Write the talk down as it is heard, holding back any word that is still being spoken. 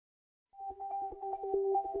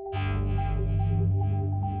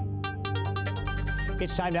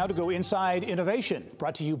It's time now to go inside innovation,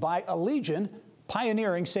 brought to you by Allegion,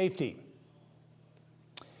 pioneering safety.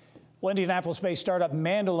 Well, Indianapolis-based startup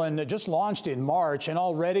Mandolin just launched in March, and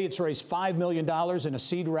already it's raised $5 million in a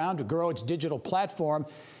seed round to grow its digital platform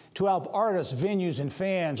to help artists, venues, and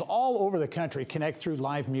fans all over the country connect through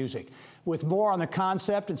live music. With more on the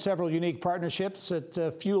concept and several unique partnerships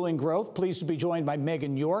that fueling growth, pleased to be joined by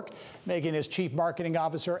Meghann York. Meghann is Chief Marketing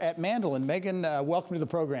Officer at Mandolin. Meghann, welcome to the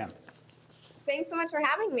program. Thanks so much for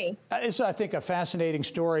having me. It's, I think, a fascinating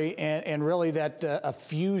story, and really that a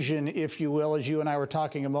fusion, if you will, as you and I were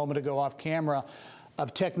talking a moment ago off camera,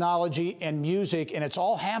 of technology and music, and it's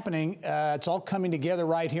all happening, it's all coming together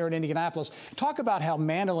right here in Indianapolis. Talk about how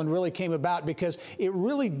Mandolin really came about, because it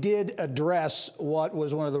really did address what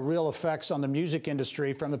was one of the real effects on the music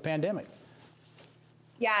industry from the pandemic.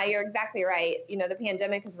 Yeah, you're exactly right. You know, the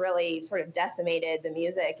pandemic has really sort of decimated the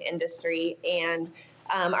music industry, and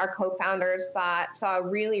our co-founders saw a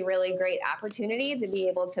really, really great opportunity to be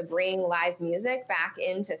able to bring live music back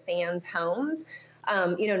into fans' homes.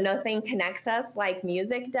 You know, nothing connects us like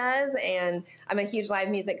music does, and I'm a huge live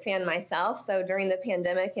music fan myself. So during the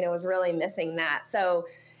pandemic, you know, was really missing that. So,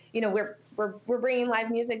 you know, we're bringing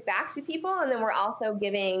live music back to people, and then we're also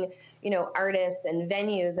giving, you know, artists and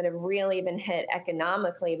venues that have really been hit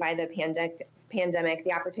economically by the pandemic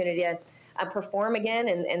the opportunity to perform again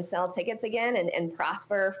and sell tickets again and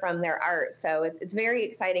prosper from their art. So it's very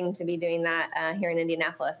exciting to be doing that here in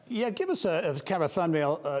Indianapolis. Yeah, give us a kind of a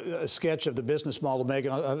thumbnail sketch of the business model, Meghann,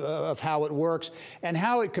 of how it works and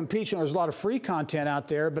how it competes. You know, there's a lot of free content out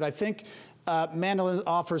there, but I think Mandolin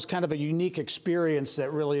offers kind of a unique experience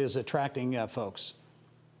that really is attracting folks.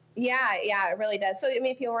 Yeah, it really does. So, I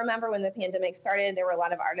mean, if you'll remember when the pandemic started, there were a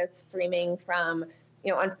lot of artists streaming from,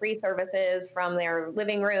 you know, on free services from their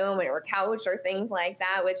living room or couch or things like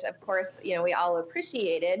that, which of course, you know, we all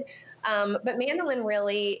appreciated. But Mandolin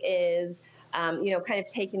really is, you know, kind of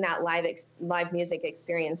taking that live music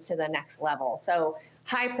experience to the next level. So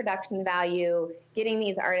high production value, getting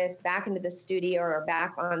these artists back into the studio or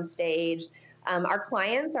back on stage. Our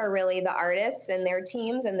clients are really the artists and their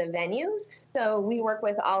teams and the venues. So we work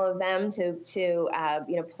with all of them to you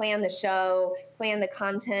know, plan the show, plan the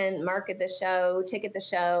content, market the show, ticket the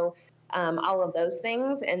show, all of those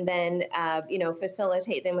things, and then you know,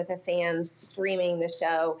 facilitate them with the fans streaming the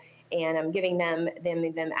show and giving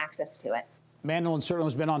them access to it. Mandolin certainly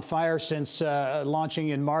has been on fire since launching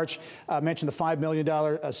in March. I mentioned the $5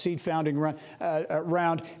 million seed founding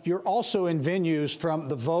round. You're also in venues from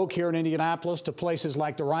the Vogue here in Indianapolis to places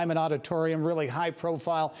like the Ryman Auditorium, really high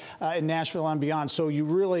profile in Nashville and beyond. So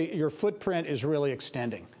your footprint is really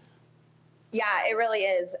extending. Yeah, it really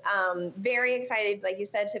is. Very excited, like you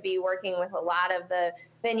said, to be working with a lot of the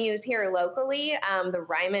venues here locally. The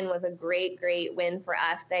Ryman was a great win for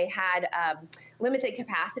us. They had limited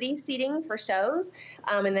capacity seating for shows,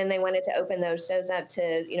 and then they wanted to open those shows up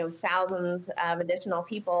to, you know, thousands of additional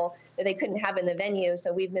people that they couldn't have in the venue.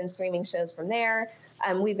 So we've been streaming shows from there.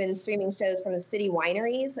 We've been streaming shows from the city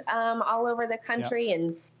wineries all over the country,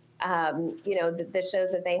 and you know, the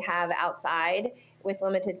shows that they have outside with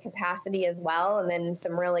limited capacity as well, and then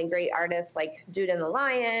some really great artists like Jude and the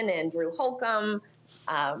Lion and Drew Holcomb.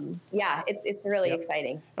 Yeah, it's really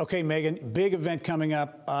exciting. Okay, Meghann, big event coming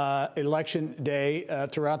up, election day,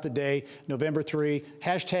 throughout the day, November 3,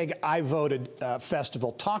 #IVoted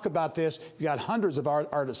Festival. Talk about this. You got hundreds of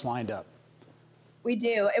artists lined up. We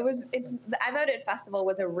do. The iVoted Festival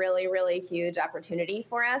was a really huge opportunity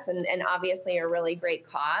for us, and obviously a really great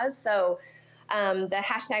cause. So the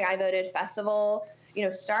 #IVoted Festival, you know,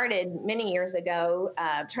 started many years ago,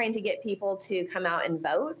 trying to get people to come out and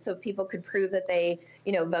vote. So if people could prove that they,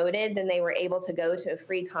 you know, voted, then they were able to go to a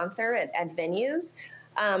free concert at venues.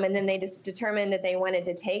 And then they just determined that they wanted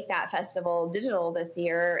to take that festival digital this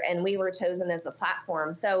year, and we were chosen as the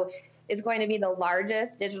platform. So it's going to be the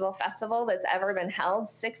largest digital festival that's ever been held.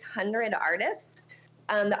 600 artists.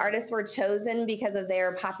 The artists were chosen because of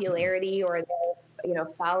their popularity or their, you know,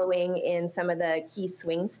 following in some of the key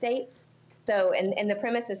swing states. So, and the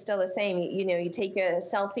premise is still the same. You know, you take a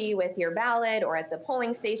selfie with your ballot or at the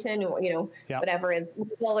polling station, or, you know, whatever is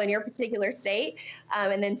legal in your particular state,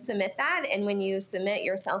 and then submit that. And when you submit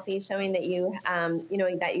your selfie showing that you, you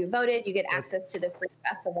know, that you voted, you get access to the free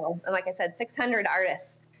festival. And like I said, 600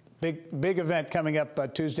 artists. Big event coming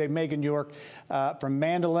up Tuesday. Meghann York from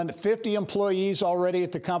Mandolin. 50 employees already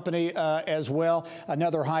at the company as well.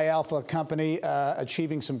 Another high alpha company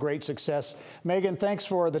achieving some great success. Meghann, thanks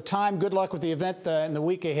for the time. Good luck with the event in the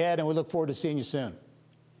week ahead, and we look forward to seeing you soon.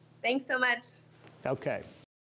 Thanks so much. Okay.